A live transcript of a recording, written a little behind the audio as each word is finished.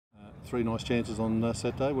three nice chances on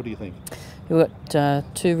Saturday. What do you think? We've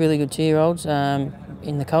got two really good 2-year-olds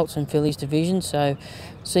in the Colts and Fillies division. So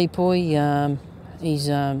Sepoy, he's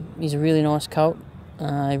a really nice colt. He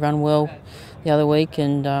ran well the other week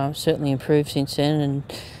and certainly improved since then, and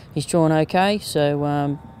he's drawn okay.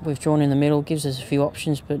 So we've drawn in the middle, gives us a few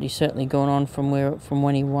options, but he's certainly gone on from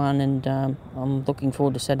when he won, and I'm looking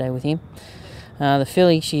forward to Saturday with him. The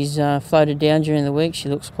filly, she's floated down during the week. She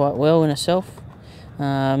looks quite well in herself.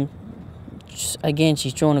 Again,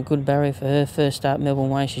 she's drawn a good barrier for her first start. Melbourne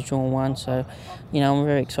Way, she's drawn 1, so I'm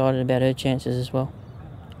very excited about her chances as well.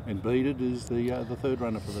 And Beaded is the third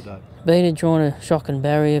runner for the day. Beaded drawn a shocking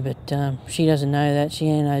barrier, but she doesn't know that. She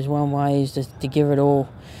only knows one way is to give it all.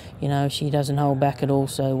 She doesn't hold back at all.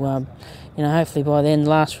 So hopefully by then,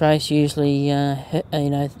 last race usually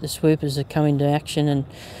the swoopers are coming to action and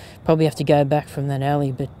probably have to go back from that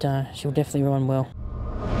alley, but she'll definitely run well.